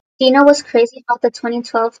Do you know what's crazy about the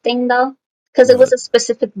 2012 thing though? Because it was What? a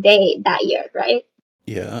specific day that year, right?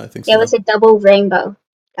 Yeah, I think It so. was a double rainbow.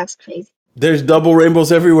 That's crazy. There's double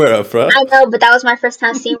rainbows everywhere, bruh. I know, but that was my first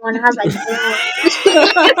time seeing one. And I was like, damn.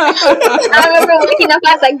 I remember looking up.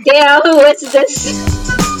 I was like, damn, what's this?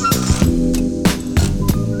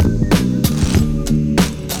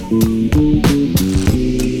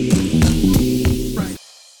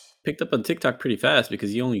 Picked up on TikTok pretty fast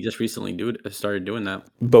because you only just recently started doing that.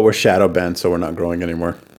 But we're shadow banned, so we're not growing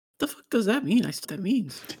anymore. What the fuck does that mean? I what that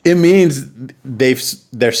means. It means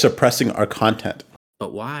they're suppressing our content.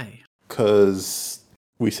 But why? Because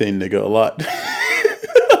we say nigga a lot.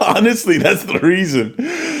 Honestly, that's the reason.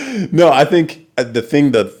 No, I think the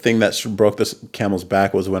thing that broke this camel's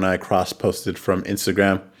back was when I cross-posted from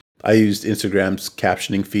Instagram. I used Instagram's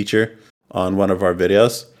captioning feature on one of our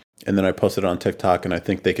videos, and then I posted it on TikTok, and I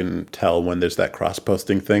think they can tell when there's that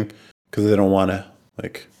cross-posting thing because they don't want to,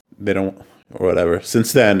 or whatever.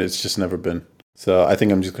 Since then, it's just never been. So I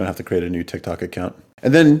think I'm just going to have to create a new TikTok account.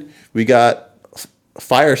 And then we got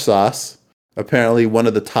Fire Sauce, apparently one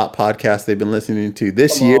of the top podcasts they've been listening to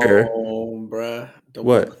this year. Oh, bruh. Don't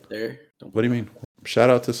What? There. What do you mean?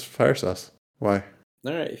 Shout out to Fire Sauce. Why?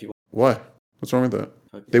 All right, if you Why? What's wrong with that?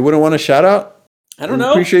 They wouldn't want a shout out? I don't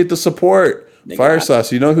know. Appreciate the support. Nigga, Fire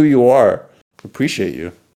Sauce, you know who you are. Appreciate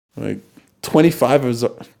you. Like 25 is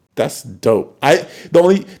that's dope. Fire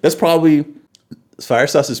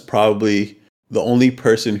Sauce is probably the only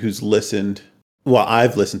person who's listened. Well,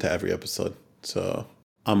 I've listened to every episode, so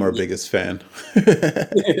I'm our biggest fan.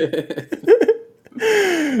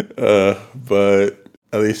 But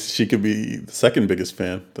at least she could be the second biggest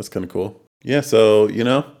fan. That's kind of cool. Yeah, so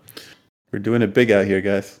we're doing it big out here,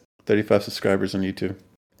 guys. 35 subscribers on YouTube.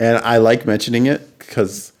 And I like mentioning it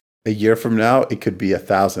because a year from now, it could be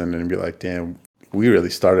 1,000 and be like, damn, we really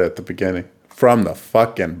started at the beginning. From the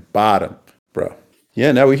fucking bottom, bro.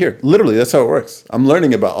 Yeah, now we're here. Literally, that's how it works. I'm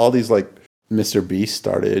learning about all these, like, Mr. Beast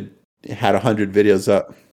had 100 videos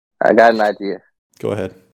up. I got an idea. Go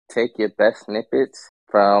ahead. Take your best snippets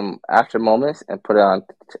from After Moments and put it on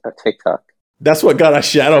TikTok. That's what got us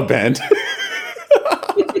shadow banned.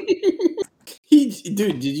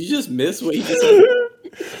 Dude, did you just miss what he just said?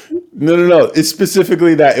 No. It's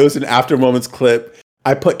specifically that it was an After Moments clip.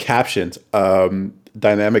 I put captions,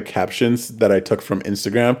 dynamic captions that I took from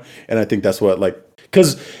Instagram. And I think that's what,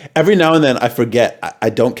 because every now and then I forget. I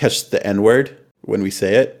don't catch the N-word when we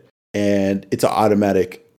say it. And it's an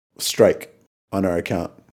automatic strike on our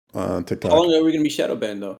account on TikTok. How long are we going to be shadow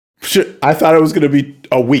banned, though? Shit, I thought it was going to be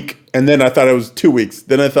a week. And then I thought it was 2 weeks.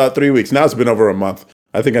 Then I thought 3 weeks. Now it's been over a month.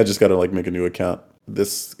 I think I just got to make a new account.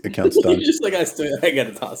 This account's done. You're just like, I got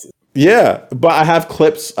to toss it. Yeah, but I have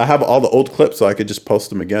clips. I have all the old clips, so I could just post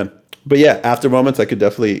them again. But yeah, After Moments,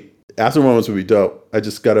 After Moments would be dope. I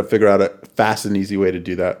just got to figure out a fast and easy way to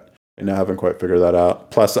do that. And I haven't quite figured that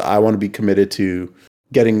out. Plus, I want to be committed to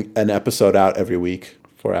getting an episode out every week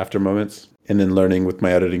for After Moments and then learning with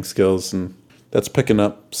my editing skills. And that's picking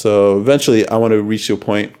up. So eventually, I want to reach to a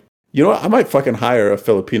point. You know what? I might fucking hire a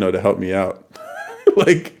Filipino to help me out.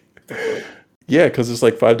 Yeah, because it's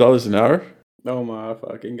like $5 an hour. Oh my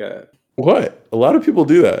fucking God. What? A lot of people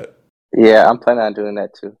do that. Yeah, I'm planning on doing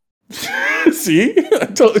that too. See? I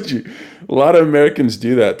told you. A lot of Americans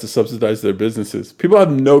do that to subsidize their businesses. People have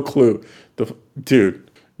no clue. Dude,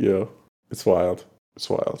 it's wild. It's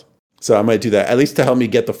wild. So I might do that, at least to help me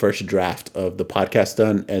get the first draft of the podcast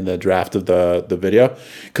done and the draft of the video.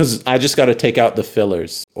 Because I just got to take out the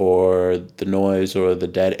fillers or the noise or the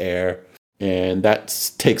dead air. And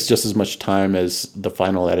that takes just as much time as the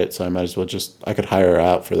final edit. So I might as well I could hire her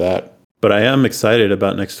out for that. But I am excited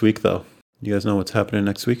about next week, though. You guys know what's happening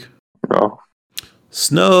next week? No.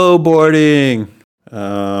 Snowboarding.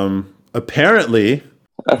 Apparently.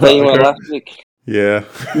 I thought you went last week. Yeah.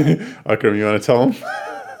 Akram, you want to tell him?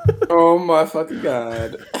 Oh my fucking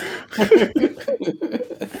God.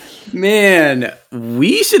 Man,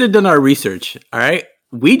 we should have done our research. All right.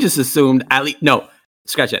 We just assumed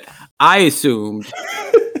scratch it. I assumed,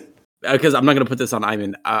 because I'm not going to put this on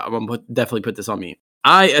Ivan. I'm going to definitely put this on me.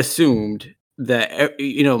 I assumed that,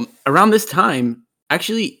 around this time,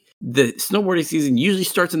 actually, the snowboarding season usually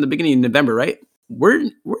starts in the beginning of November, right? We're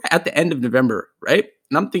at the end of November, right?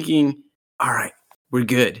 And I'm thinking, all right, we're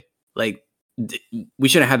good. We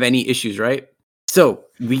shouldn't have any issues, right? So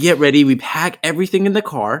we get ready. We pack everything in the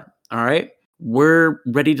car. All right. We're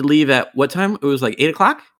ready to leave at what time? It was like 8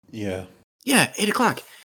 o'clock. Yeah. Yeah, 8 o'clock.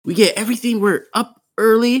 We get everything. We're up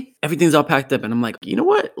early. Everything's all packed up. And I'm like, you know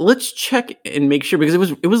what? Let's check and make sure, because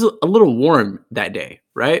it was a little warm that day,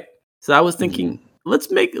 right? So I was thinking, let's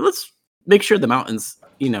make sure the mountain's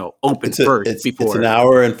open first before. It's an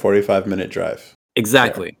hour and 45-minute drive.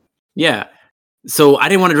 Exactly. Yeah. So I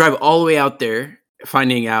didn't want to drive all the way out there,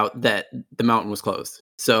 finding out that the mountain was closed.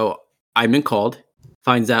 So Iman called,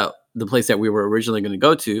 finds out the place that we were originally going to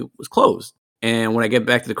go to was closed. And when I get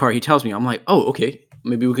back to the car, he tells me, I'm like, oh, okay,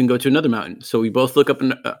 maybe we can go to another mountain. So we both look up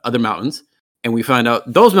in other mountains, and we find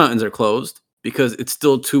out those mountains are closed because it's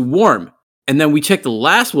still too warm. And then we check the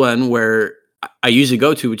last one where I usually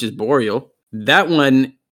go to, which is Boreal. That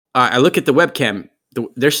one, I look at the webcam.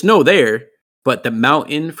 There's snow there, but the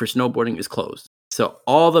mountain for snowboarding is closed. So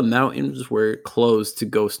all the mountains were closed to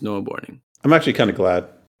go snowboarding. I'm actually kind of glad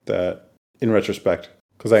that, in retrospect,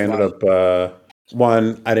 because I ended up,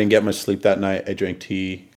 one, I didn't get much sleep that night. I drank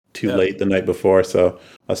tea too late the night before, so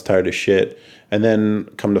I was tired as shit. And then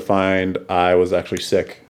come to find, I was actually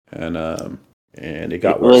sick, and it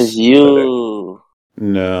got worse. It was you.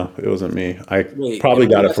 No, it wasn't me. I probably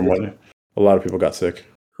got it from one. A lot of people got sick.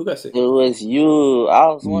 Who got sick? It was you. I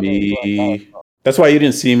was wondering. Me. That's why you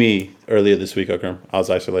didn't see me earlier this week, Akram. I was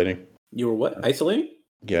isolating. You were what? Isolating?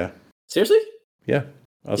 Yeah. Seriously? Yeah.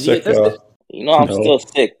 I was Did you sick. get tested? I'm still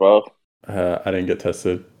sick, bro. I didn't get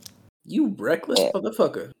tested. You reckless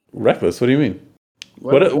motherfucker. Reckless? What do you mean?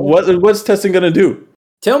 What's testing gonna do?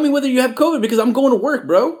 Tell me whether you have COVID because I'm going to work,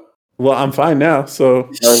 bro. Well, I'm fine now, so.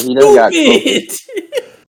 No, he doesn't got COVID.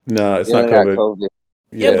 No, it's He not doesn't got COVID.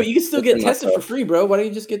 Yeah, but you can still get tested for free, bro. Why don't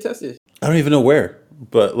you just get tested? I don't even know where.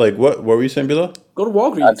 But like, what were you saying, Bilo? Go to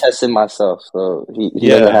Walgreens. I tested myself, so he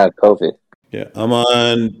doesn't have COVID. Yeah, I'm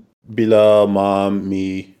on. Bilal, Mom,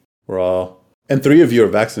 me, we're all, and 3 of you are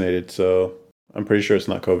vaccinated, so I'm pretty sure it's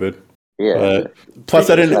not COVID. Yeah. But plus,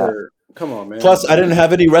 I didn't. Come on, man. Plus, I didn't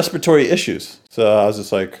have any respiratory issues, so I was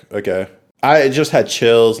just like, okay. I just had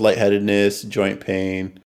chills, lightheadedness, joint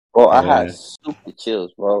pain. Well, I had stupid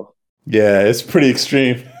chills, bro. Yeah, it's pretty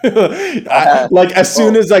extreme. As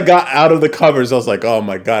soon as I got out of the covers, I was like, oh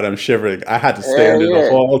my God, I'm shivering. I had to stay under the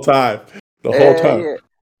whole time. The whole time. Yeah.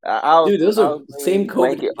 Dude, those are same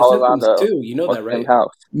COVID symptoms too. You know that, right? House.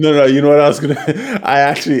 No, you know what I was going to... I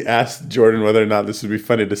actually asked Jordan whether or not this would be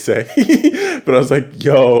funny to say. But I was like,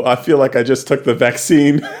 yo, I feel like I just took the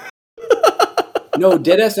vaccine. No,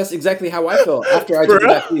 deadass, that's exactly how I felt after I took the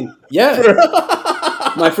vaccine. Yeah.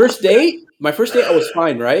 My first day, I was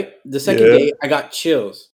fine, right? The second day, I got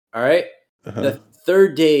chills, all right? Uh-huh. The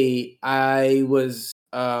third day, I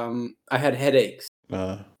had headaches.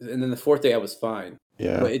 And then the fourth day, I was fine.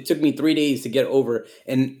 Yeah. But it took me 3 days to get over.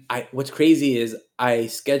 And what's crazy is I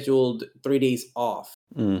scheduled 3 days off,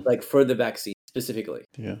 like for the vaccine specifically.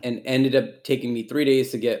 Yeah. And ended up taking me 3 days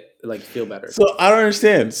to get feel better. So I don't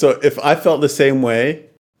understand. So if I felt the same way,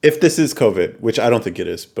 if this is COVID, which I don't think it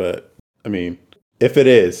is, but I mean, if it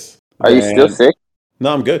is, are you still sick?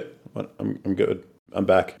 No, I'm good. I'm good. I'm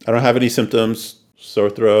back. I don't have any symptoms. Sore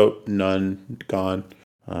throat, none, gone.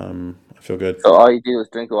 I feel good. So all you do is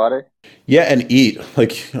drink water? Yeah, and eat.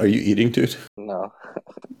 Like, are you eating, dude? No.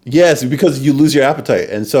 Yes, because you lose your appetite.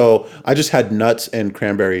 And so I just had nuts and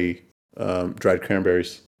cranberry, dried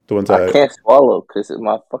cranberries. The ones I can't swallow because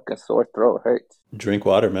my fucking sore throat hurts. Drink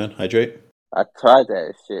water, man. Hydrate. I tried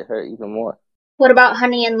that. Shit hurt even more. What about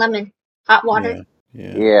honey and lemon? Hot water?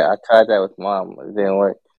 Yeah, I tried that with Mom. It didn't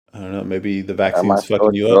work. I don't know. Maybe the vaccine's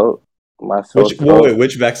fucking you up. My sore throat.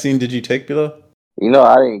 Which vaccine did you take, Bilo?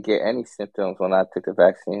 I didn't get any symptoms when I took the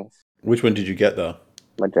vaccines. Which one did you get, though?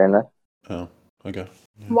 Moderna. Oh, okay.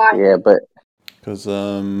 Yeah. Why? Yeah, but... Because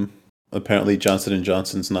apparently Johnson &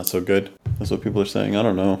 Johnson's not so good. That's what people are saying. I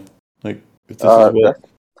don't know. Like, if this is what...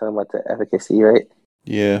 Talking about the efficacy rate?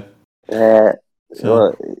 Yeah. Yeah.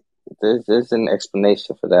 Well, there's an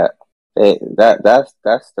explanation for that.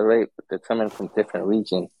 That's the rate determined from different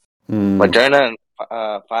regions. Moderna and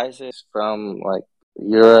Pfizer from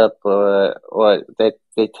Europe or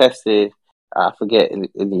they tested, I forget,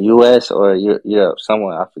 in the US or Europe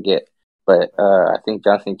somewhere, I forget. But I think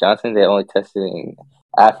Johnson & Johnson, they only tested in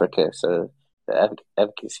Africa, so the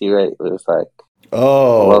efficacy rate was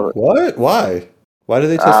what? Why do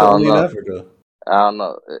they test it only in Africa? I don't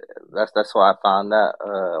know. That's why I found out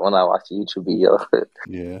when I watched a YouTube video.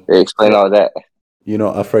 Yeah, they explain all that.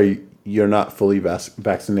 Afraid you're not fully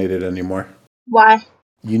vaccinated anymore. Why?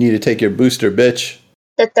 You need to take your booster, bitch.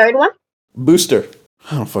 The third one? Booster.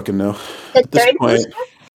 I don't fucking know. The third booster?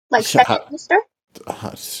 Second booster?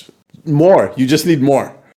 More. You just need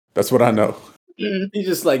more. That's what I know. You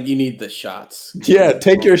just you need the shots. Yeah,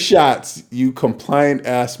 take your shots, you compliant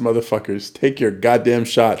ass motherfuckers. Take your goddamn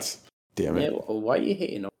shots. Damn it. Yeah, why are you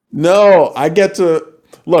hating on? No, I get to...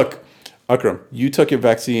 Look, Akram, you took your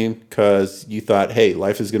vaccine because you thought, hey,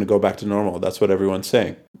 life is going to go back to normal. That's what everyone's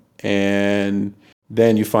saying. And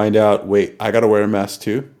Then you find out, wait, I got to wear a mask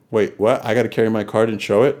too. Wait, what? I got to carry my card and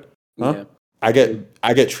show it? Huh? Yeah.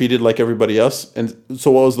 I get treated like everybody else. And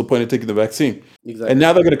so what was the point of taking the vaccine? Exactly. And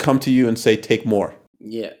now they're going to come to you and say, take more.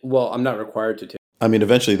 Yeah. Well, I'm not required to take. I mean,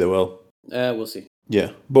 eventually they will. We'll see.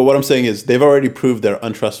 Yeah. But what I'm saying is they've already proved they're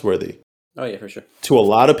untrustworthy. Oh, yeah, for sure. To a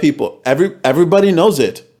lot of people. Everybody knows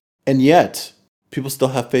it. And yet, people still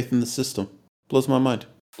have faith in the system. Blows my mind.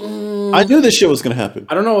 I knew this shit was going to happen.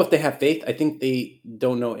 I don't know if they have faith. I think they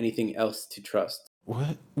don't know anything else to trust.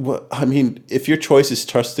 What? I mean, if your choice is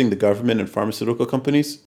trusting the government and pharmaceutical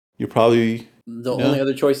companies, you're probably... The only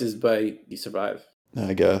other choice is by you survive.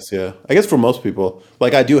 I guess, yeah. I guess for most people,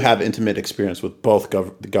 like I do have intimate experience with both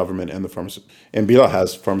the government and the pharmaceutical... And Bila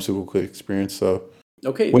has pharmaceutical experience, so...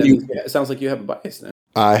 Okay, it sounds like you have a bias then.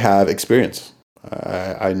 I have experience.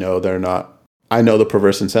 I know they're not... I know the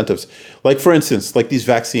perverse incentives. Like, for instance, like these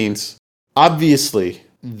vaccines, obviously...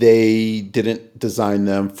 They didn't design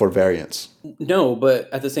them for variants. No, but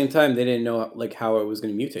at the same time, they didn't know like how it was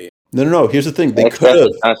going to mutate. No. Here's the thing: they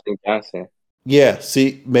could have. Johnson. Yeah.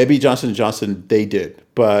 See, maybe Johnson & Johnson they did,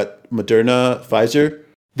 but Moderna, Pfizer,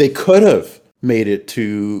 they could have made it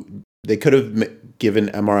to. They could have given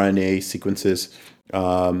mRNA sequences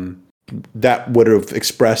that would have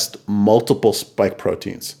expressed multiple spike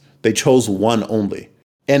proteins. They chose one only,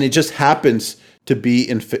 and it just happens to be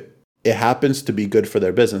It happens to be good for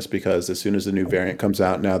their business because as soon as the new variant comes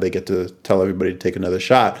out, now they get to tell everybody to take another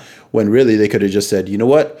shot. When really they could have just said, you know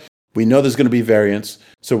what? We know there's going to be variants,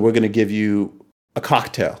 so we're going to give you a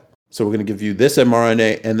cocktail. So we're going to give you this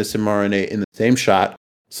mRNA and this mRNA in the same shot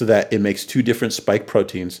so that it makes two different spike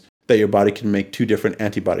proteins that your body can make two different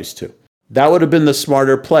antibodies to. That would have been the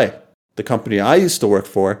smarter play. The company I used to work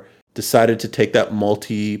for decided to take that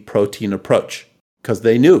multi-protein approach because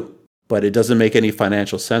they knew. But it doesn't make any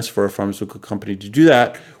financial sense for a pharmaceutical company to do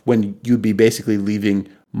that when you'd be basically leaving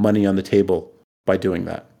money on the table by doing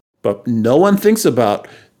that. But no one thinks about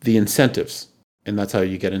the incentives, and that's how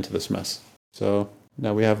you get into this mess. So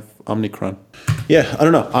now we have Omicron. Yeah, I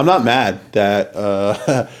don't know. I'm not mad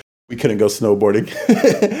that we couldn't go snowboarding.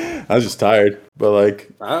 I was just tired, but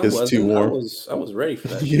like it's too warm. I was ready for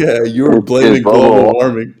that. Yeah, you were blaming global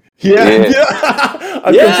warming. Yeah.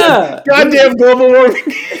 Goddamn global warming.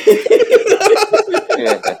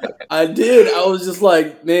 I did. I was just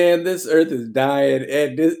like, man, this Earth is dying,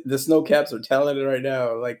 and the snow caps are telling it right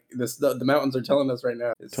now. Like the mountains are telling us right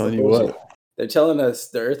now. Telling you what? They're telling us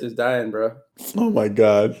the Earth is dying, bro. Oh my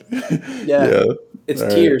god. Yeah. It's all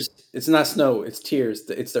tears. Right. It's not snow. It's tears.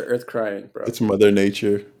 It's the Earth crying, bro. It's Mother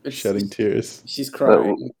Nature shedding tears. She's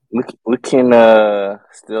crying. We can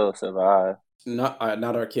still survive. Not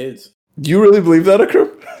our kids. Do you really believe that,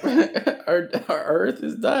 Akram? our Earth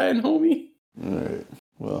is dying, homie. All right.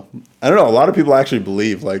 Well, I don't know. A lot of people actually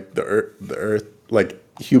believe like the Earth, like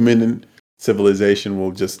human civilization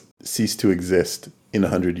will just cease to exist in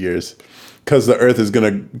 100 years because the Earth is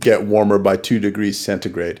going to get warmer by 2 degrees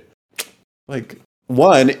centigrade. Like,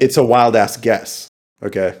 one, it's a wild ass guess.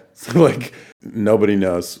 Okay, so like nobody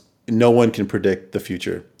knows. No one can predict the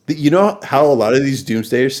future. You know how a lot of these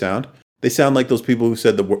doomsdayers sound? They sound like those people who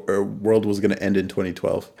said the world was going to end in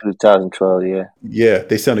 2012. 2012, yeah. Yeah,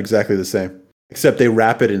 they sound exactly the same. Except they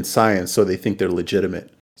wrap it in science, so they think they're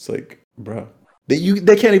legitimate. It's like, bro. They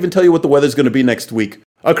can't even tell you what the weather's going to be next week.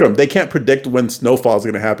 Akram, they can't predict when snowfall is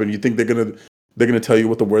going to happen. You think they're going to tell you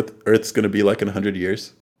what the Earth's going to be like in 100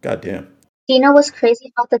 years? God damn. Do you know what's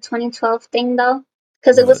crazy about the 2012 thing, though?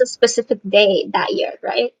 Because it was a specific day that year,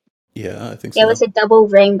 right? Yeah, I think so. It was a double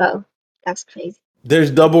rainbow. That's crazy.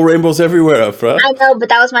 There's double rainbows everywhere, Afra. I know, but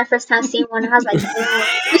that was my first time seeing one. I was like, damn.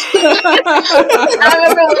 I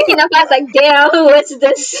remember waking up, I was like, damn, what's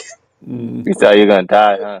this? You thought you were going to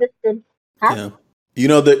die, huh? Yeah. You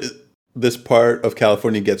know that this part of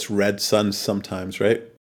California gets red suns sometimes, right?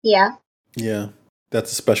 Yeah. Yeah.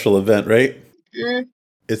 That's a special event, right? Mm.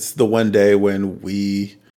 It's the one day when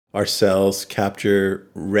we ourselves capture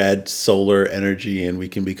red solar energy and we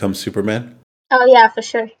can become Superman. Oh, yeah, for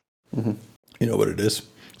sure. Mm-hmm. You know what it is.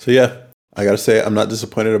 So yeah, I gotta say I'm not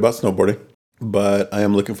disappointed about snowboarding, but I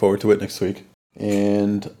am looking forward to it next week.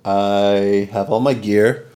 And I have all my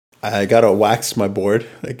gear. I gotta wax my board,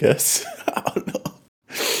 I guess. I don't know.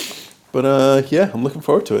 But yeah, I'm looking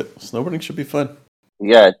forward to it. Snowboarding should be fun.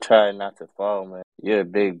 You gotta try not to fall, man. You're a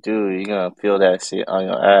big dude. You're gonna feel that shit on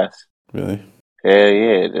your ass. Really? Hell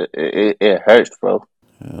yeah. It hurts, bro.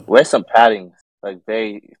 Yeah. Wear some padding, like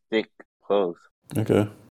very thick clothes. Okay,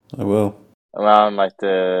 I will. Around like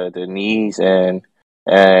the knees and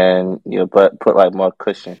your butt, put like more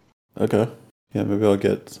cushion. Okay. Yeah, maybe I'll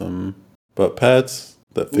get some butt pads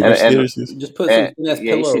that figure skaters use. Just put some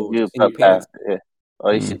pillows in your pants. Yeah.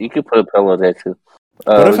 Oh, you could put a pillow there too.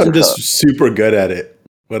 What if I'm just super good at it?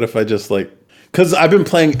 What if I just like, because I've been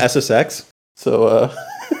playing SSX, so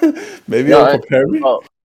maybe it'll prepare me. Oh,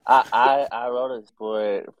 I rode a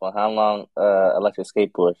sport for how long? Electric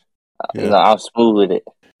skateboard. Yeah. You know, I'm smooth with it.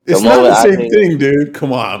 It's not the same thing, dude.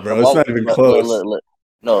 Come on, bro. It's not even close. Look.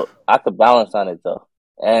 No, I could balance on it though,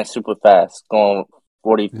 and super fast, going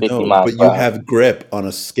 40, 50 miles. But you have grip on a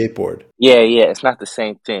skateboard. Yeah, it's not the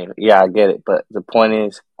same thing. Yeah, I get it. But the point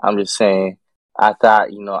is, I'm just saying, I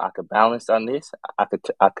thought, you know, I could balance on this. I could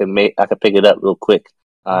pick it up real quick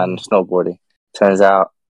on snowboarding. Turns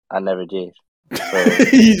out I never did. So,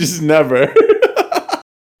 you just never.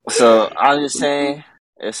 So I'm just saying,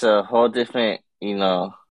 it's a whole different, you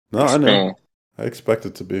know. No, experience. I know. I expect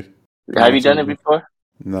it to be. Have you done it before?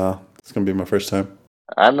 No, it's gonna be my first time.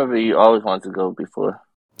 I remember you always wanted to go before.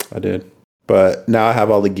 I did, but now I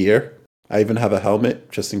have all the gear. I even have a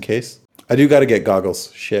helmet just in case. I do got to get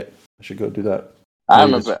goggles. Shit, I should go do that. I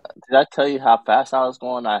remember. Did I tell you how fast I was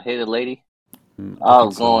going? I hit a lady. I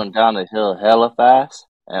was going down the hill hella fast,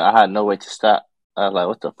 and I had no way to stop. I was like,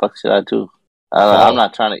 "What the fuck should I do?" I'm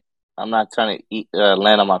not trying to eat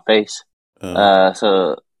land on my face.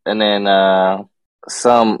 So and then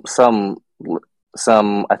some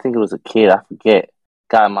I think it was a kid, I forget,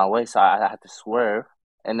 got in my way, so I had to swerve.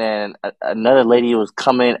 And then another lady was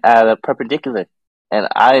coming at a perpendicular, and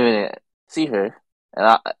I didn't even see her.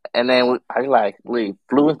 And then I like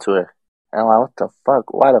flew into her. And I'm like, what the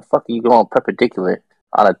fuck? Why the fuck are you going perpendicular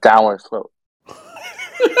on a downward slope?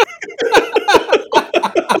 You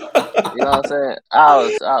know what I'm saying? I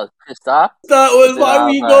was pissed off. That was why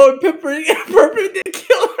we going perpendicular.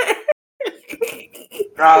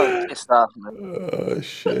 I was pissed off, man. Oh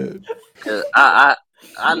shit! Cause I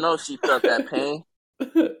know she felt that pain,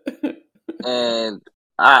 and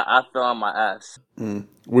I fell on my ass.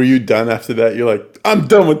 Were you done after that? You're like, I'm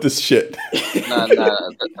done with this shit. No.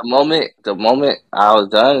 The moment I was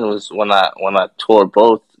done was when I tore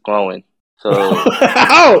both growing. So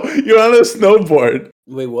how? You're on a snowboard.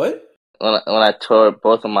 Wait, what? When I tore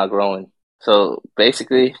both of my growing. So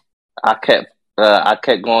basically, I kept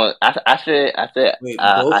going after. Wait,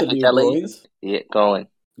 both of your groins? Yeah, growing.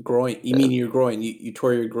 Groin? You mean your groin? You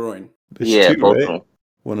tore your groin? There's two, both of them.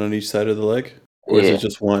 One on each side of the leg, or is it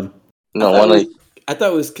just one? No, one leg. I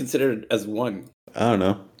thought it was considered as one. I don't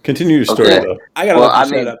know. Continue your story though. I gotta look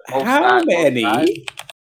this up. How many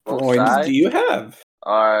groins do you have?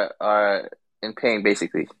 Are in pain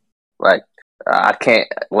basically. Like I can't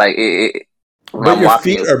like it. But your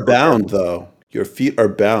feet are bound though. Your feet are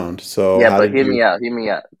bound. So yeah, but hear me out.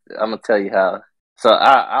 I'm gonna tell you how. So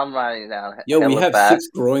I'm riding down. Yo, we have fast. 6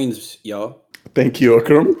 groins, y'all. Thank you,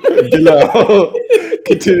 Akram.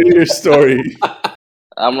 Continue your story.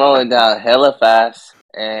 I'm rolling down hella fast,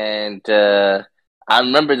 and I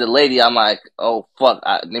remember the lady. I'm like, oh fuck,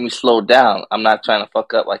 let me slow down. I'm not trying to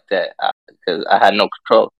fuck up like that because I had no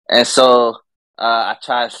control. And so I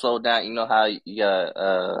try to slow down. You know how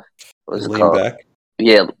what's it called? Back?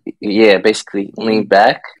 Yeah, basically lean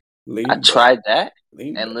back. I tried that,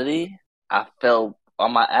 and literally I fell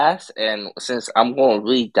on my ass. And since I'm going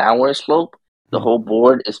really downward slope, the whole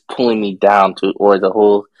board is pulling me down or the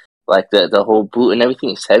whole. Like the whole boot and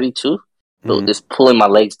everything is heavy too, so it's pulling my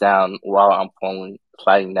legs down while I'm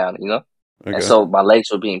sliding down, you know. Okay. And so my legs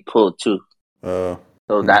were being pulled too. So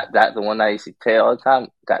that the one I used to play all the time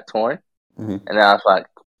got torn, and then I was like,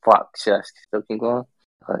 "Fuck, should I still keep going?"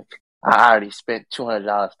 Like I already spent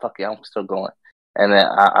 $200. Fuck it, I'm still going. And then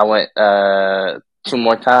I went 2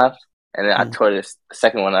 more times, and then I tore this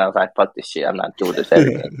second one. And I was like, "Fuck this shit, I'm not doing this ever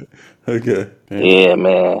again." Okay. Yeah,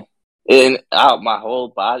 man. And my whole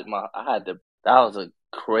body, that was a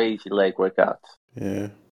crazy leg workout. Yeah.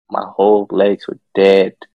 My whole legs were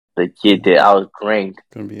dead. Legit dead. I was drained.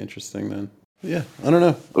 Gonna be interesting then. Yeah, I don't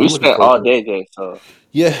know. We spent all day there, so.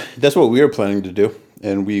 Yeah, that's what we were planning to do,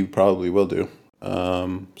 and we probably will do.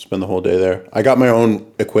 Spend the whole day there. I got my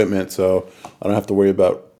own equipment, so I don't have to worry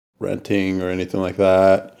about renting or anything like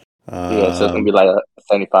that. Yeah, so it's gonna be like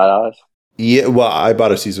 $75. Yeah, well, I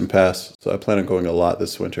bought a season pass, so I plan on going a lot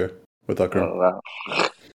this winter with Akram. Oh, wow.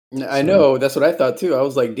 I know, that's what I thought too. I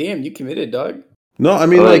was like, damn, you committed, dog. No, I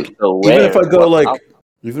mean, like,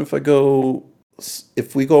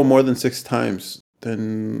 if we go more than 6 times,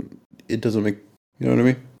 then it doesn't make, you know what I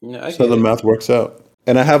mean? Yeah, so the math works out.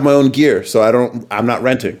 And I have my own gear, so I'm not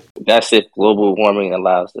renting. That's if global warming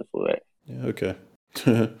allows it for it. Yeah, okay.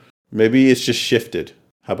 Maybe it's just shifted.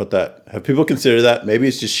 How about that? Have people considered that? Maybe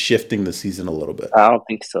it's just shifting the season a little bit. I don't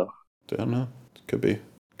think so. I don't know. Could be.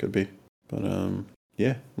 But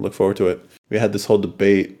yeah, look forward to it. We had this whole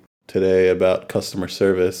debate today about customer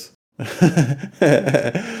service.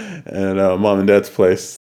 and mom and dad's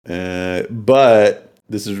place. But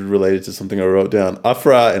this is related to something I wrote down.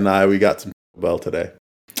 Afra and we got some Taco Bell today.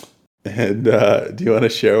 And do you want to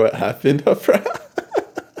share what happened, Afra?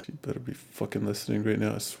 You better be fucking listening right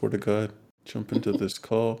now. I swear to God. Jump into this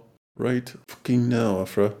call right fucking now,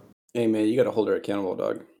 Afra. Hey, man, you got to hold her accountable,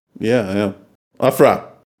 dog. Yeah, I am.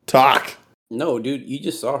 Afra, talk. No, dude, you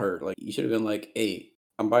just saw her. Like, you should have been like, hey,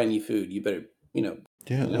 I'm buying you food. You better, Yeah,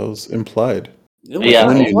 that was implied.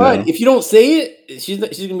 What? If you don't say it, she's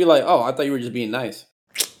gonna be like, "Oh, I thought you were just being nice."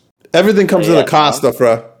 Everything comes at a cost,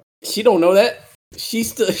 Afra. She don't know that.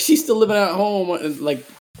 She's still living at home, and like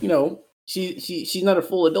she's not a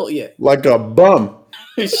full adult yet. Like a bum.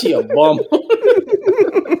 She a bum.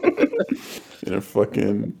 In her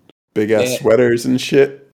fucking big ass sweaters and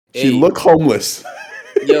shit. She Hey. look homeless.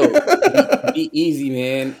 Yo, be easy,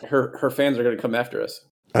 man. Her fans are gonna come after us.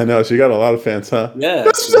 I know, she got a lot of fans, huh? Yeah.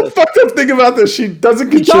 That's the fucked up thing about this. She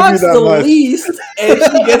doesn't She contribute talks that the much. least, and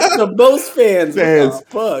she gets the most fans. Fans. What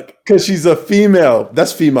the fuck? Because she's a female.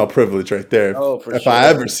 That's female privilege right there. Oh, for if sure. I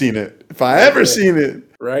ever seen it. If I ever seen it.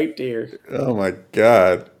 Right there. Oh my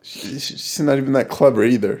God. She's not even that clever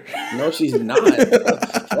either. No, she's not.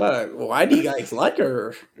 Fuck. Why do you guys like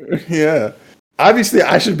her? Yeah. Obviously,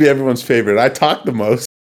 I should be everyone's favorite. I talk the most.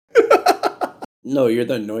 No, you're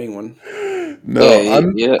the annoying one. No,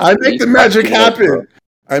 I make the magic happen.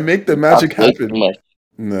 I make the magic happen.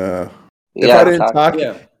 No. If I didn't talk,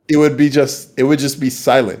 it would just be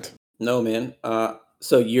silent. No, man.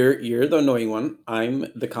 So you're the annoying one. I'm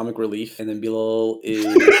the comic relief, and then Bilal is.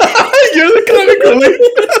 You're the comic relief.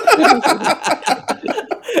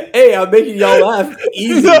 Hey, I'm making y'all laugh.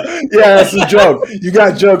 Easy. Yeah, that's a joke. You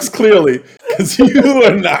got jokes clearly, because you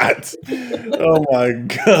are not. Oh my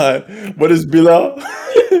God. What is Bilal?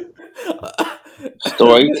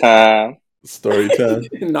 Story time. Story time.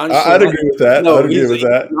 I'd agree with that. No, I'd agree with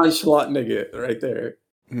that. Nonchalant nigga, right there.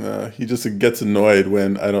 No, he just gets annoyed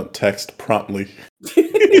when I don't text promptly.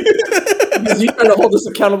 Because you try to hold us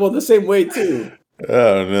accountable the same way too. I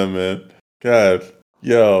don't know, man. God,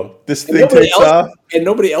 yo, this thing takes off, and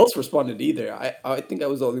nobody else responded either. I think I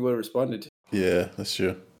was the only one who responded. Yeah, that's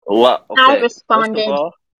true. Well, okay. I responded.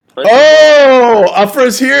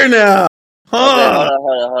 Afra's here now. Huh? Okay,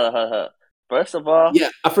 hold on. First of all, yeah,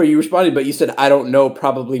 Afra, you responded, but you said I don't know,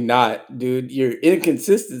 probably not, dude. Your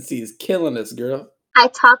inconsistency is killing us, girl. I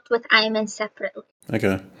talked with Ayman separately.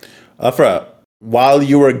 Okay, Afra, while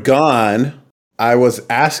you were gone, I was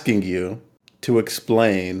asking you to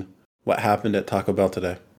explain what happened at Taco Bell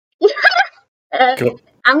today.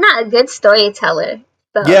 I'm not a good storyteller.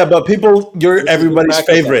 So. Yeah, but you're everybody's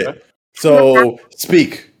favorite. So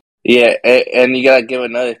speak. Yeah, and you gotta give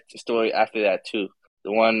another story after that too.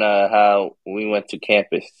 The one how we went to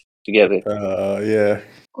campus together. Yeah.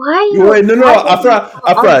 Why? Wait, no, Afra,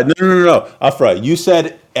 no. Afra, you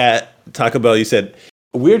said at Taco Bell, you said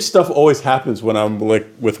weird stuff always happens when I'm like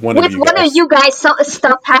with one of you guys. With one of you guys,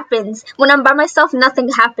 stuff happens. When I'm by myself, nothing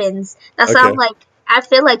happens. That's why I'm like, I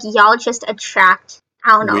feel like y'all just attract.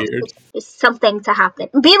 I don't know. It's something to happen.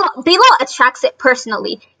 Bilo attracts it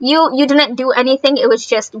personally. You didn't do anything. It was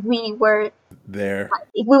just we were there.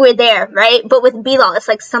 We were there, right? But with Bilo, it's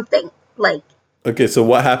like something like. Okay, so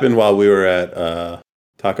what happened while we were at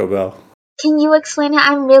Taco Bell? Can you explain it?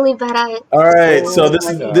 I'm really bad at it. All right, so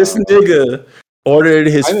this nigga ordered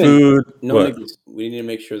his food. No, niggas. We need to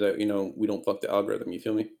make sure that we don't fuck the algorithm. You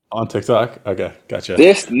feel me? On TikTok. Okay, gotcha.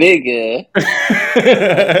 This nigga.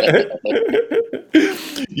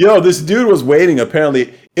 Yo, this dude was waiting.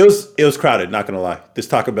 Apparently, it was crowded. Not gonna lie. This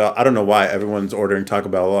Taco Bell. I don't know why everyone's ordering Taco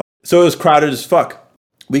Bell a lot. So it was crowded as fuck.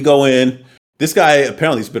 We go in. This guy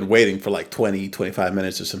apparently has been waiting for like 20, 25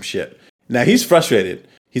 minutes or some shit. Now he's frustrated.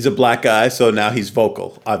 He's a black guy, so now he's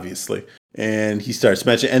vocal, obviously. And he starts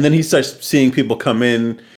mentioning, and then he starts seeing people come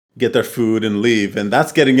in, get their food, and leave. And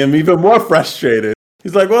that's getting him even more frustrated.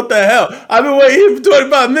 He's like, what the hell? I've been waiting here for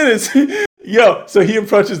 25 minutes. Yo, so he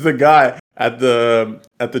approaches the guy at the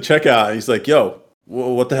checkout, and he's like, yo,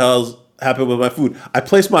 what the hell's happened with my food? I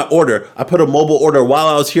placed my order. I put a mobile order while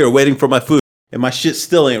I was here waiting for my food, and my shit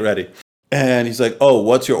still ain't ready. And he's like, oh,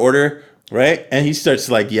 what's your order? Right? And he starts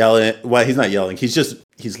like yelling. Well, he's not yelling.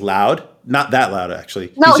 He's loud. Not that loud,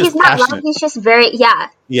 actually. No, he's not loud. He's just very, Yeah,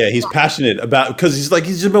 he's passionate about, because he's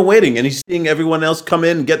just been waiting, and he's seeing everyone else come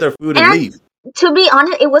in and get their food and leave. To be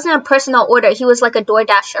honest, it wasn't a personal order. He was like a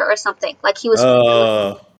DoorDasher or something. Like he was.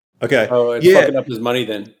 Okay. Oh, it's fucking up his money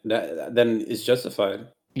then. Then it's justified.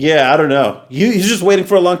 Yeah, I don't know. He's just waiting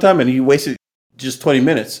for a long time, and he wasted just 20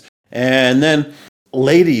 minutes. And then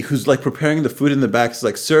lady who's like preparing the food in the back is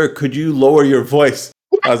like, sir, could you lower your voice?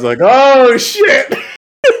 I was like, oh shit.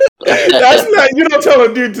 That's not. You don't tell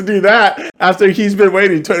a dude to do that after he's been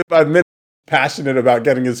waiting 25 minutes, passionate about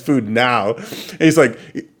getting his food now. And he's like,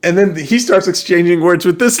 and then he starts exchanging words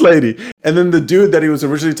with this lady, and then the dude that he was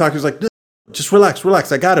originally talking was like, no, just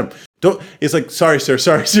relax, I got him. Don't. He's like, sorry, sir.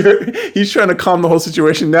 He's trying to calm the whole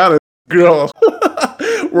situation down. And girl,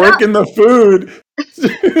 working the food.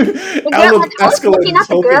 I was looking at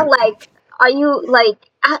the girl like, are you like?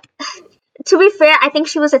 To be fair, I think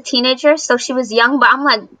she was a teenager, so she was young. But I'm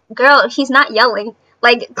like, girl, he's not yelling.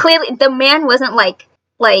 Like, clearly, the man wasn't like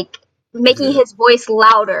making his voice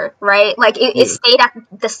louder, right? Like, it stayed at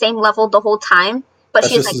the same level the whole time. But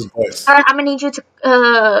she's like, all right, I'm gonna need you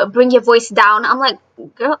to bring your voice down. I'm like,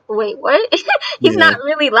 girl, wait, what? He's not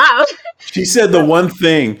really loud. She said the one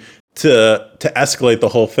thing to escalate the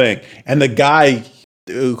whole thing, and the guy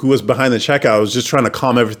who was behind the checkout was just trying to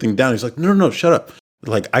calm everything down. He's like, no, shut up.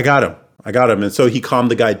 Like, I got him. And so he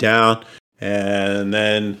calmed the guy down and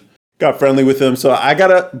then got friendly with him. So I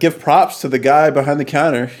gotta give props to the guy behind the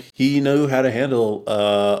counter. He knew how to handle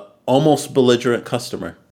almost belligerent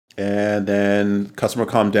customer. And then customer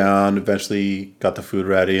calmed down, eventually got the food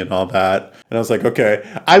ready and all that. And I was like, okay.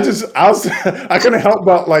 I couldn't help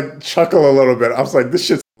but like chuckle a little bit. I was like, this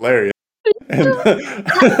shit's hilarious. And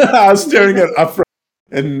I was staring at Afra.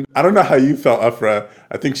 And I don't know how you felt, Afra.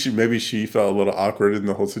 I think she felt a little awkward in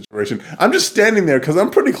the whole situation. I'm just standing there because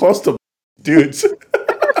I'm pretty close to dudes.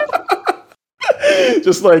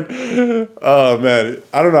 Just like, oh man,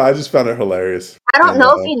 I don't know. I just found it hilarious. I don't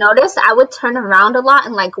know if you noticed, I would turn around a lot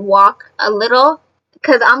and like walk a little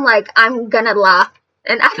because I'm like, I'm gonna laugh.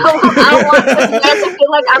 And I don't want this man to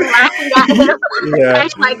feel like I'm laughing at him. Yeah.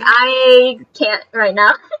 Like, I can't right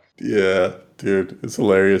now. Yeah, dude, it's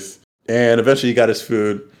hilarious. And eventually he got his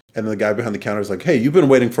food. And the guy behind the counter was like, hey, you've been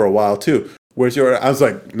waiting for a while too. Where's your order? I was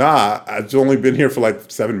like, nah, I've only been here for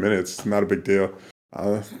like 7 minutes. It's not a big deal.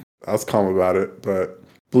 I was calm about it. But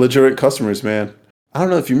belligerent customers, man. I don't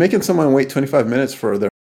know. If you're making someone wait 25 minutes for their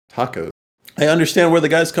tacos, I understand where the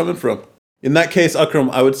guy's coming from. In that case, Akram,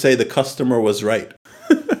 I would say the customer was right.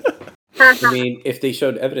 I mean, if they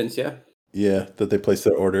showed evidence, yeah. Yeah, that they placed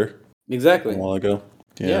their order. Exactly. A while ago.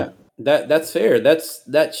 Yeah. That's fair.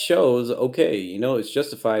 That shows okay, it's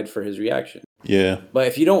justified for his reaction. Yeah. But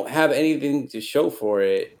if you don't have anything to show for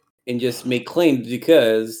it and just make claims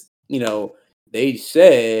because, they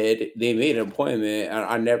said they made an appointment and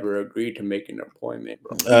I never agreed to make an appointment,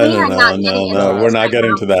 bro. No, we're not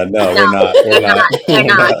getting to that. No, we're not.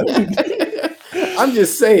 I'm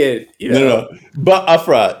just saying, No. But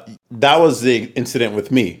Afra, that was the incident with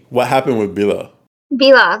me. What happened with Bila?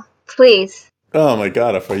 Bila, please. Oh my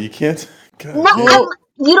God, Afra, you can't. God. No,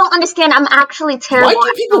 you don't understand. I'm actually terrible.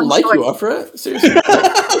 Why do people like stories. You, Afra? Seriously.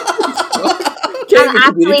 I'm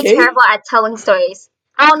actually terrible at telling stories.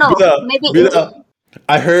 I don't know. Maybe.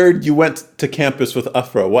 I heard you went to campus with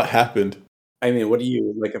Afra. What happened? I mean, what are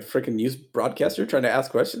you, like a freaking news broadcaster trying to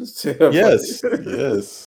ask questions? Yes.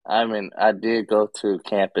 I mean, I did go to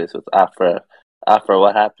campus with Afra. Afra,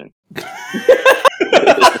 what happened?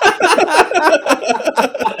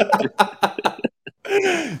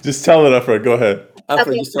 Just tell it, Afra. Go ahead.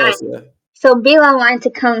 Afra, just tell us. Yeah. So Bila wanted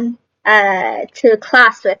to come to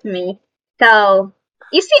class with me. So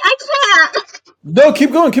you see, I can't. No,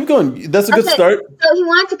 keep going. That's a good start. So he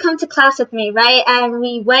wanted to come to class with me, right? And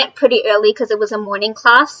we went pretty early because it was a morning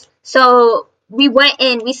class. So we went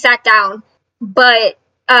in, we sat down, but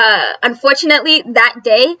unfortunately that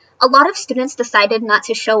day, a lot of students decided not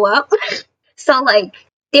to show up. So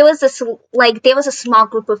there was a small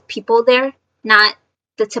group of people there, not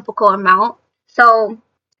the typical amount. So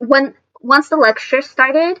once the lecture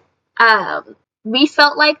started, we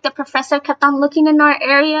felt like the professor kept on looking in our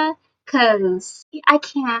area because I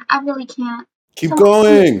really can't. Keep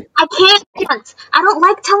going. I can't. I don't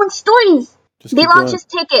like telling stories. Just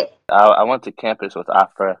take it. I went to campus with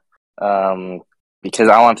Afra because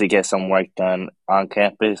I wanted to get some work done on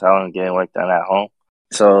campus. I wasn't getting work done at home.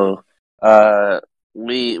 So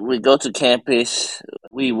we go to campus.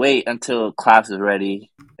 We wait until class is ready,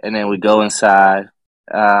 and then we go inside.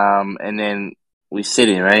 And then we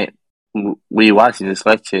sitting, right? We watching this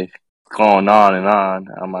lecture going on and on.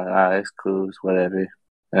 I'm like, all right, it's cool, it's whatever.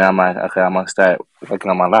 And I'm like, okay, I'm going to start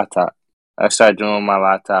working on my laptop. I start doing my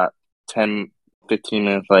laptop. 10, 15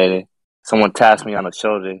 minutes later, someone taps me on the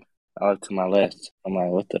shoulder. I look to my left. I'm like,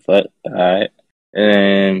 what the fuck? All right.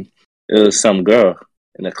 And it was some girl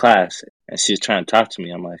in the class, and she was trying to talk to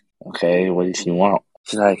me. I'm like, okay, what does she want?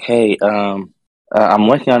 She's like, hey, I'm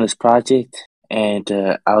working on this project, and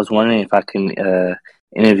I was wondering if I can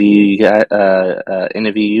interview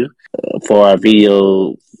you for our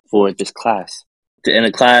video for this class. In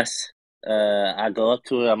the class, I go up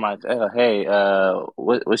to her. I'm like, oh, hey,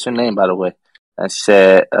 what's your name, by the way? And she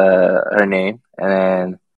said her name, and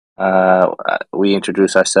then we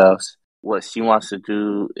introduce ourselves. What she wants to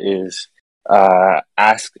do is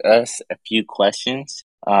ask us a few questions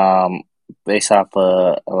based off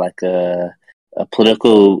a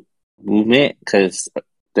political movement, because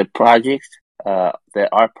the project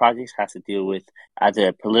our projects has to deal with either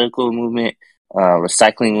a political movement,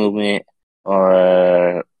 recycling movement,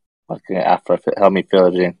 or help me fill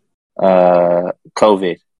it in.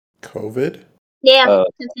 COVID. COVID? Yeah,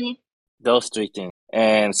 continue. Those three things.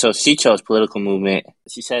 And so she chose political movement.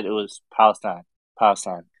 She said it was Palestine.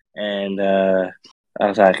 And I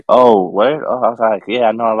was like, oh, what? Oh, I was like, yeah,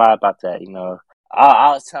 I know a lot about that.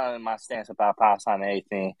 I was telling my stance about Palestine and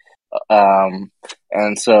everything.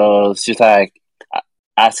 And so she's like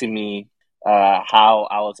asking me how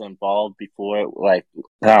I was involved before, like,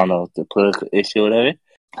 I don't know, the political issue or whatever.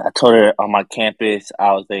 I told her on my campus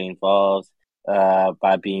I was very involved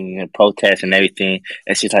by being in protests and everything.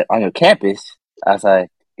 And she's like, on your campus? I was like,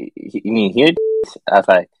 you mean here? I was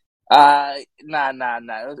like, nah.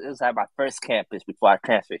 It was at my first campus before I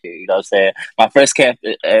transferred here. You know what I'm saying? My first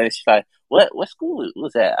campus. And she's like, what school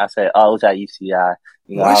was that? I said, oh, it was at UCI.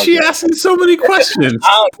 Why is she asking so many questions?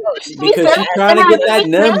 Because she's trying to get that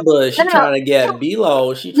number. She's trying to get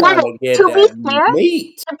below. She's trying to get that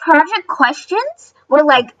meat. The project questions were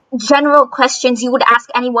like general questions you would ask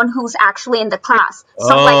anyone who's actually in the class.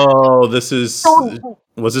 So,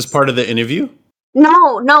 was this part of the interview?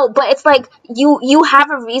 No, but it's like you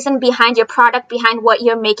have a reason behind your product, behind what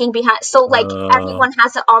you're making, so like everyone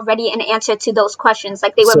has already an answer to those questions.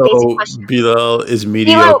 Like they were basic questions. Bilal is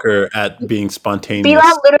mediocre at being spontaneous.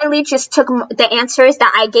 Bilal literally just took the answers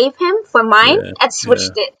that I gave him for mine and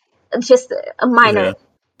switched it, just a minor. Yeah.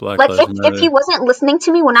 Like if he wasn't listening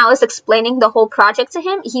to me when I was explaining the whole project to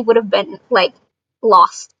him, he would have been like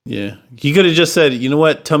lost. Yeah, he could have just said, "You know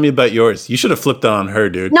what? Tell me about yours." You should have flipped on her,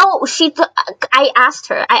 dude. No, I asked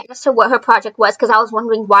her what her project was because I was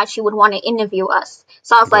wondering why she would want to interview us.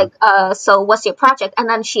 So I was like, "So what's your project?" And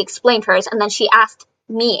then she explained hers, and then she asked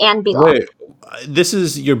me and Bilal. Wait,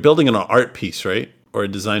 you're building an art piece, right, or a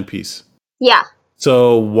design piece? Yeah.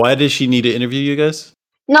 So why does she need to interview you guys?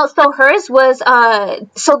 No, so hers was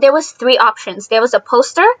so there was 3 options. There was a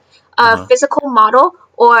poster, a physical model,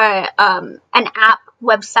 or an app,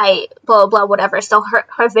 website, blah blah whatever. So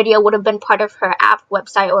her video would have been part of her app,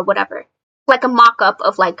 website, or whatever, like a mock-up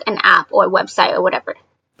of like an app or website or whatever.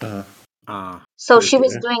 So she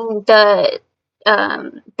was doing the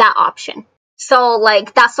that option. So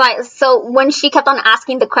like that's why. So when she kept on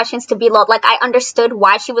asking the questions to Bilal, like I understood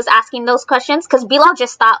why she was asking those questions, because Bilal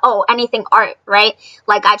just thought, oh, anything art, right?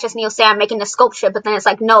 Like I just need to say I'm making a sculpture, but then it's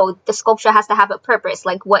like, no, the sculpture has to have a purpose.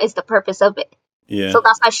 Like what is the purpose of it? Yeah. So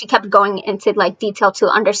that's why she kept going into like detail to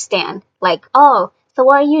understand. Like, oh, so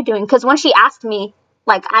what are you doing? Because when she asked me,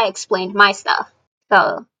 like I explained my stuff.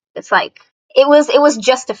 So it's like it was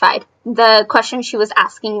justified. The question she was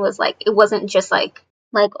asking was like, it wasn't just like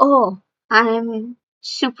oh, I'm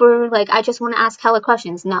super, like, I just want to ask hella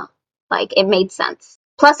questions. No, like, it made sense.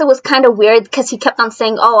 Plus, it was kind of weird because he kept on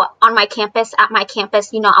saying, oh, at my campus, I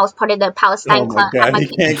was part of the Palestine club. Oh my God, he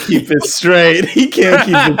can't keep it straight. He can't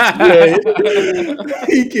keep it straight.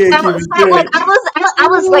 He can't keep it straight. Like, I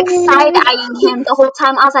was like, side-eyeing him the whole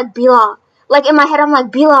time. I was like, Bilal. Like, in my head, I'm like,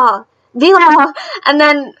 Bilal. And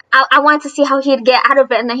then I wanted to see how he'd get out of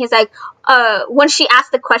it. And then he's like, when she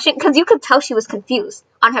asked the question, because you could tell she was confused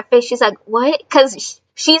on her face. She's like, what? Because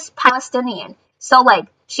she's Palestinian. So, like,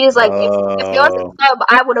 she was like, if there was a club,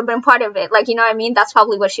 I would have been part of it. Like, you know what I mean? That's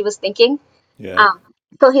probably what she was thinking. Yeah.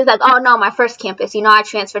 So he's like, oh, no, my first campus. I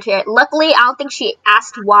transferred here. Luckily, I don't think she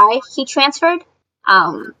asked why he transferred.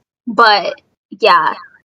 But, yeah.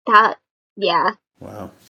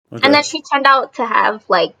 Wow. Okay. And then she turned out to have,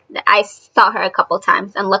 like, I saw her a couple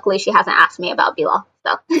times, and luckily she hasn't asked me about Bilal.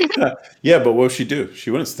 So. Yeah, but what would she do?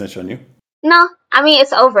 She wouldn't snitch on you. No, I mean,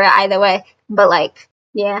 it's over either way. But, like,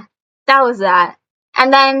 yeah, that was that.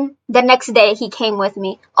 And then the next day he came with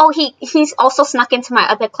me. Oh, he's also snuck into my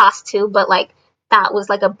other class too, but, like, that was,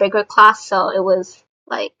 like, a bigger class, so it was,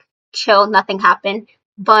 like, chill, nothing happened.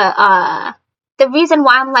 But, the reason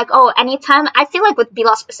why I'm like, oh, anytime, I feel like with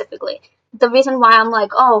Bilal specifically, the reason why I'm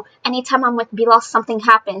like, oh, anytime I'm with Bilal, something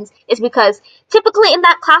happens, is because typically in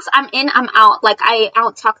that class I'm in, I'm out. Like, I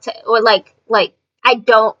don't talk to, or like, I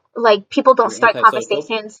don't, like, people don't start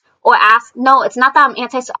conversations or ask. No, it's not that I'm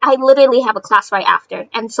anti-social. I literally have a class right after,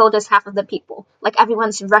 and so does half of the people. Like,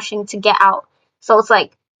 everyone's rushing to get out. So it's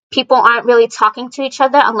like, people aren't really talking to each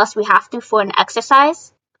other unless we have to for an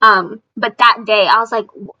exercise. But that day, I was like,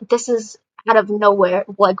 out of nowhere,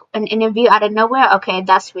 like an interview out of nowhere. Okay,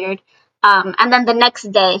 that's weird. And then the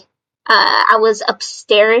next day, I was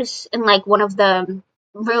upstairs in like one of the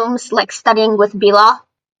rooms, like studying with Bilal,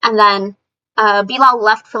 and then Bilal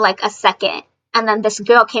left for like a second, and then this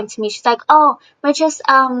girl came to me. She's like, "Oh, we're just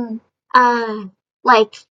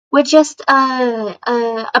like we just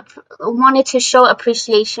wanted to show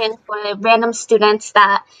appreciation for random students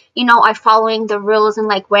that are following the rules and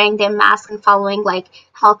like wearing their mask and following like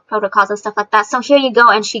health protocols and stuff like that. So here you go."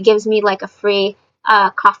 And she gives me like a free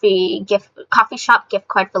coffee shop gift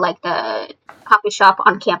card for like the coffee shop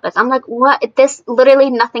on campus. I'm like, what? This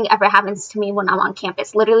literally nothing ever happens to me when I'm on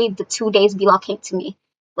campus. Literally the 2 days Bilal came to me,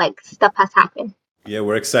 like stuff has happened. Yeah,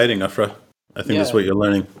 we're exciting, Afra. I think that's what you're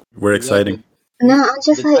learning. We're exciting. No, I'm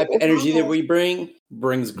just the like type of energy that we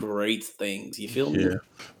brings great things. You feel me? Yeah.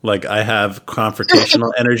 Like I have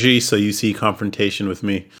confrontational energy, so you see confrontation with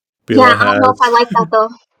me. Bila I don't know if I like that though.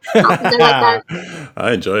 I don't think I like that.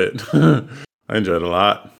 I enjoy it. I enjoy it a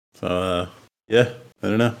lot. So yeah, I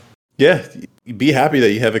don't know. Yeah, be happy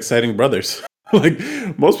that you have exciting brothers. Like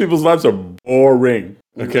most people's lives are boring.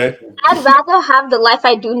 Okay. I'd rather have the life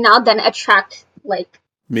I do now than attract like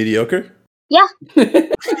mediocre. Yeah.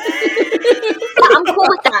 I'm cool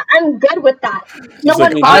with that. I'm good with that. No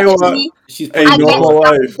one bothers me. I get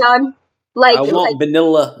stuff done. Like I want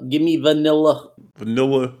vanilla. Give me vanilla.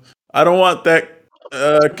 Vanilla. I don't want that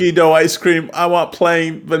keto ice cream. I want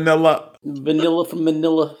plain vanilla. Vanilla from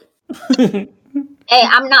Manila. Hey,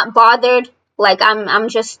 I'm not bothered. Like I'm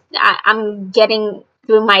getting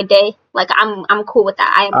through my day. Like I'm cool with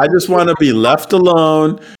that. I just want to be left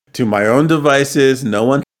alone to my own devices. No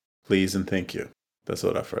one. Please and thank you. That's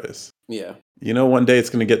what Afra is. Yeah. One day it's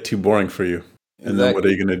going to get too boring for you. And then what are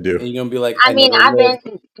you going to do? And you're going to be like, I've been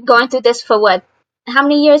going through this for what? How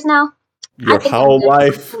many years now? Your whole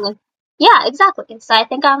life. Yeah, exactly. So I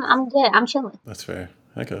think I'm good. I'm chilling. That's fair.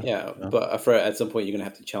 Okay. Yeah, but Afra, at some point you're going to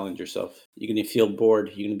have to challenge yourself. You're going to feel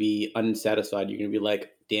bored. You're going to be unsatisfied. You're going to be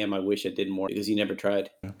like, damn, I wish I did more because you never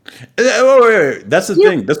tried. Wait. That's the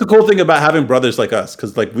thing. That's the cool thing about having brothers like us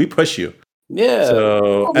because like we push you. Yeah.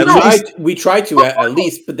 So we try to at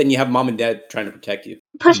least, but then you have mom and dad trying to protect you.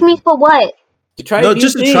 Push me for what? To try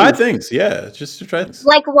just to try things. Yeah, just to try things.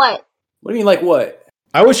 Like what? What do you mean, like what?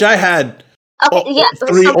 I wish I had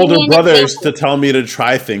 3 older brothers to tell me to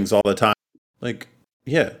try things all the time. Like,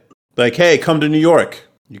 yeah. Like, hey, come to New York.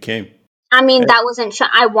 You came. I mean, that wasn't...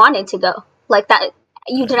 I wanted to go. Like, that...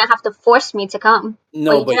 You didn't have to force me to come.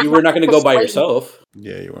 No, but you were not going to go by yourself.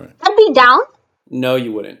 Yeah, you weren't. I'd be down. No,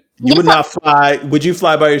 you wouldn't. You would not fly. Would you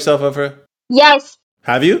fly by yourself ever? Yes.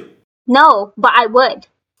 Have you? No, but I would.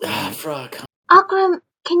 Fuck. Akram,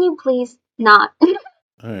 can you please not? All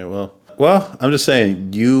right, well, I'm just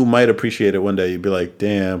saying, you might appreciate it one day. You'd be like,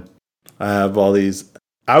 damn, I have all these.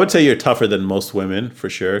 I would say you're tougher than most women, for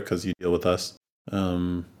sure, because you deal with us.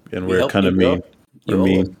 And we're kind of mean. We're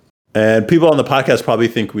mean. And people on the podcast probably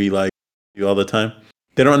think we like you all the time.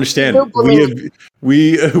 They don't understand. We bully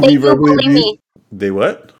me. They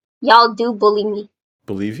what? Y'all do bully me.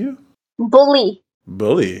 Believe you? Bully.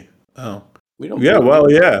 Oh. We don't. Yeah,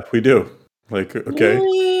 well, yeah, we do. Like, okay.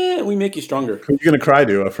 Yeah, we make you stronger. Who are you gonna cry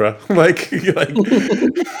to, Afra? like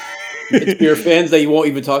it's your fans that you won't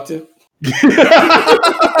even talk to.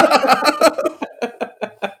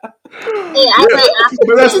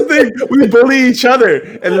 But that's the thing. We bully each other,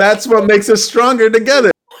 and that's what makes us stronger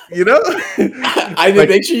together. I mean,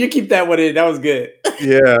 make sure you keep that one in. That was good.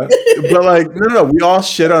 Yeah, but like, no, we all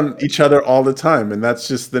shit on each other all the time, and that's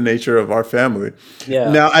just the nature of our family.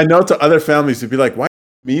 Yeah. Now I know to other families to be like, why are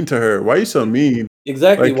you mean to her? Why are you so mean?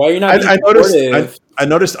 Exactly. Like, why are you not? I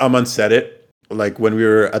noticed Aman said it like when we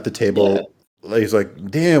were at the table. Yeah. Like, he's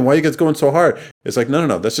like, damn, why are you guys going so hard? It's like,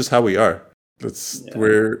 no, that's just how we are.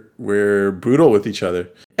 We're brutal with each other,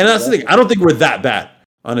 and that's the thing. I don't think we're that bad.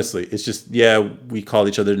 Honestly, it's just, we call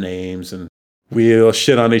each other names and we'll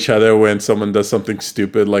shit on each other when someone does something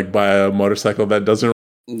stupid, like buy a motorcycle that doesn't.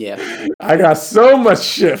 Yeah. I got so much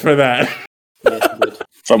shit for that.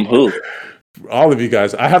 From who? All of you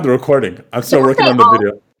guys. I have the recording. I'm still working on the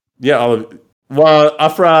video. Yeah, all of you. Well,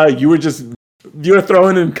 Afra, you were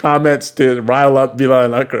throwing in comments to rile up Bilal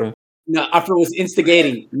and Akram. No, Afra was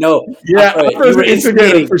instigating. No. Yeah, Afra was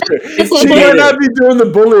instigating for sure. She might not be doing the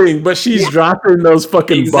bullying, but she's dropping those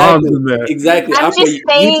fucking bombs in there. Exactly. I'm Afra, just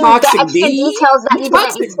saying the extra details that you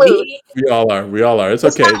didn't include. We all are. It's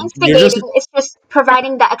okay. Not instigating, it's just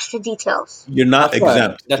providing the extra details. You're not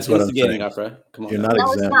exempt. That's what instigating, Afra. Come on. You're not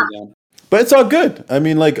exempt. It's not. But it's all good. I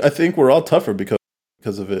mean, like, I think we're all tougher because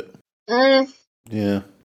of it. Yeah.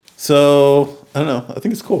 So, I don't know. I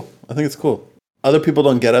think it's cool. Other people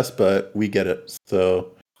don't get us, but we get it.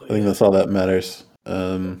 So I think that's all that matters.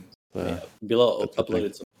 Bilal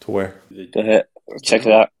uploaded some. To where? Go ahead. Check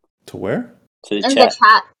it out. To where? To the In chat. the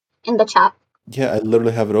chat. In the chat. Yeah, I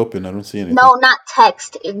literally have it open. I don't see anything. No, not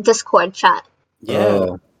text. Discord chat.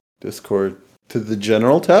 Yeah. Discord. To the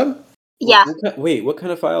general tab? Yeah. What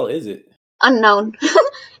kind of file is it? Unknown. You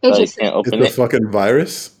can't open It's it. a fucking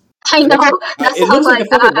virus? I know. That It looks like a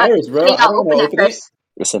fucking virus, bro. I don't open know. it first.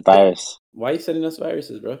 It's a virus. Why are you sending us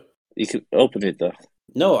viruses, bro? You can open it though.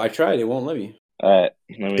 No, I tried. It won't let me. Alright.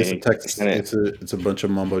 It's a text. It's a bunch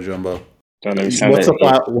of mumbo jumbo. What's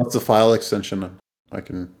What's the file extension? I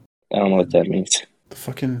don't know what that means. The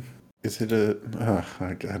fucking is it a?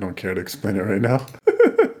 I don't care to explain it right now.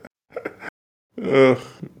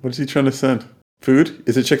 What is he trying to send? Food?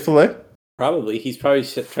 Is it Chick-fil-A? Probably. He's probably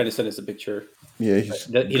trying to send us a picture. Yeah, he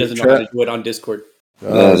doesn't know how to do it on Discord.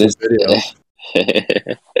 This video.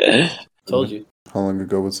 Told you. How long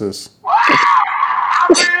ago was this?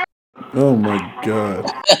 Oh my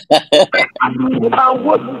god.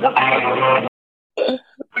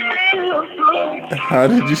 How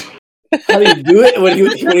did you do it when he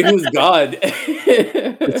was God?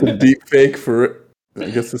 It's a deep fake for it. I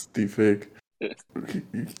guess it's deep fake.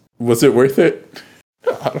 Was it worth it?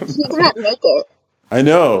 I don't know. He didn't make it. I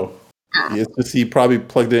know. It's just he probably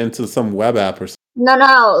plugged it into some web app or something.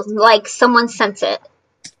 No, like someone sent it.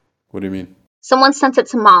 What do you mean? Someone sent it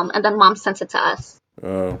to mom, and then mom sent it to us.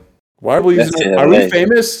 Oh. Why are we using it? Are we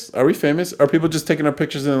famous? Are we famous? Are people just taking our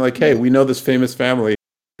pictures and like, hey, we know this famous family.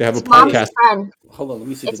 They have a podcast. Friend. Hold on, let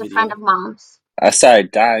me see. It's a friend of mom's. I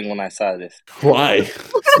started dying when I saw this. Why?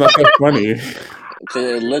 It's not that funny.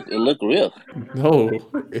 It looked real. No,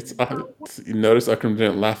 it's you notice Akram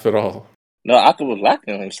didn't laugh at all. No, Akram was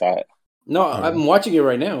laughing when he saw it. No, I'm watching it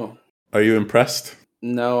right now. Are you impressed?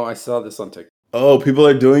 No, I saw this on TikTok. Oh, people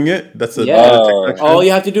are doing it. That's a all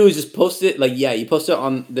you have to do is just post it. Like, yeah, you post it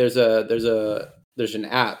on. There's an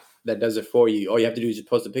app that does it for you. All you have to do is just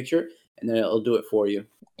post a picture, and then it'll do it for you.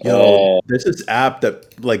 Yo, there's this app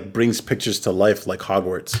that like brings pictures to life, like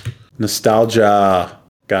Hogwarts. Nostalgia.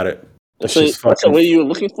 Got it. That's what you were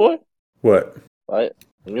looking for? What? What?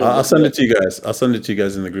 I'll send it to you guys. I'll send it to you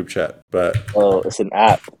guys in the group chat. But it's an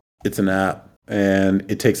app. It's an app, and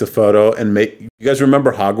it takes a photo and you guys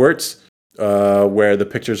remember Hogwarts, where the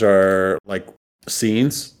pictures are like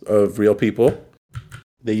scenes of real people.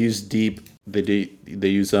 They use deep fake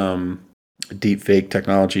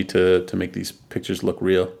technology to make these pictures look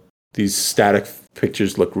real. These static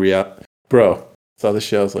pictures look real. Bro, saw this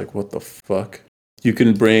shit. I was like, what the fuck? You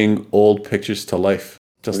can bring old pictures to life,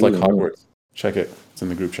 just like Hogwarts. Check it. It's in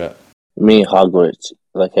the group chat. You mean Hogwarts?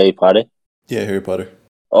 Like Harry Potter? Yeah, Harry Potter.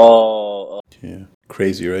 Oh. Yeah.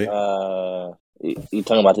 Crazy, right? You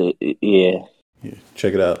talking about yeah. Yeah.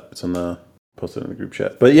 Check it out. It's posted in the group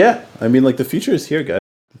chat. But yeah, I mean, like, the future is here, guys.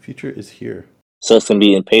 The future is here. So it's going to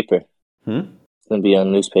be in paper? It's going to be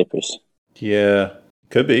on newspapers? Yeah.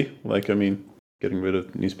 Could be. Like, I mean, getting rid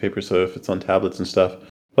of newspapers, so if it's on tablets and stuff.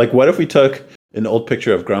 Like, what if we took an old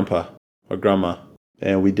picture of grandpa or grandma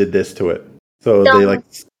and we did this to it? So they like...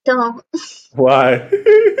 Don't. Why?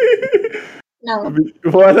 No. I mean,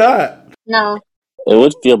 why not? No. It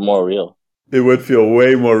would feel more real. It would feel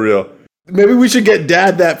way more real. Maybe we should get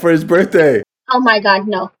Dad that for his birthday. Oh my God,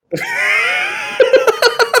 no.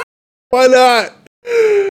 Why not?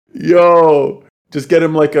 Yo, just get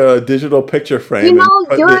him like a digital picture frame. You know,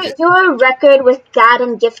 your record with Dad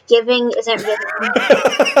and gift giving isn't really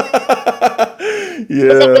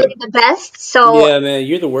the best. So yeah, man,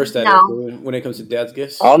 you're the worst at it when it comes to Dad's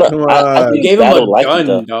gifts. I don't know. I you gave him a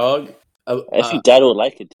gun, dog. I think Dad would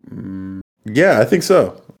like it. Yeah, I think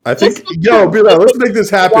so. I think, Bilal, let's make this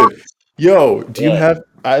happen. Yo, do you have?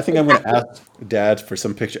 I think I'm gonna ask Dad for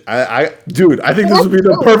some picture. Dude, I think this would be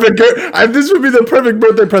the perfect. This would be the perfect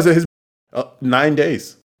birthday present. 9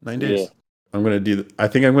 days. 9 days. Yeah. I'm gonna do. I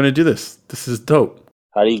think I'm gonna do this. This is dope.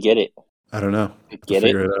 How do you get it? I don't know.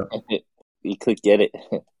 Figure it out. You could get it.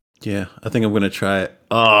 Yeah, I think I'm gonna try it.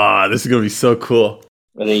 This is gonna be so cool.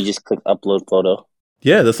 And then you just click upload photo.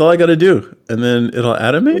 Yeah, that's all I gotta do, and then it'll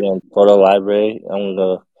animate. Photo library. I'm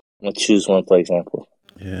gonna choose one, for example.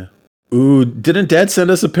 Yeah. Ooh, didn't Dad send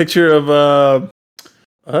us a picture of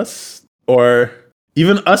us, or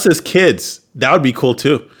even us as kids? That would be cool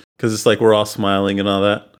too, because it's like we're all smiling and all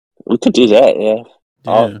that. We could do that. Yeah.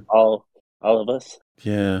 All of us.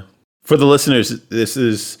 Yeah. For the listeners, there's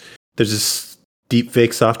this deep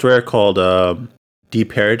fake software called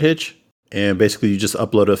Deep Heritage. And basically you just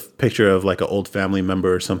upload a picture of like an old family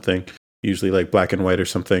member or something, usually like black and white or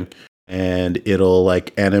something. And it'll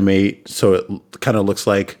like animate. So it kind of looks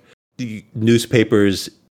like the newspapers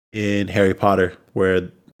in Harry Potter where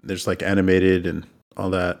there's like animated and all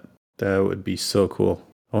that. That would be so cool.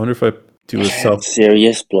 I wonder if I do a self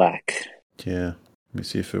Sirius Black. Yeah. Let me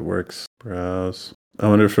see if it works. Browse. I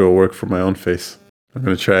wonder if it will work for my own face. I'm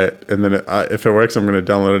gonna try it, and then if it works, I'm gonna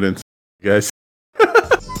download it into you guys.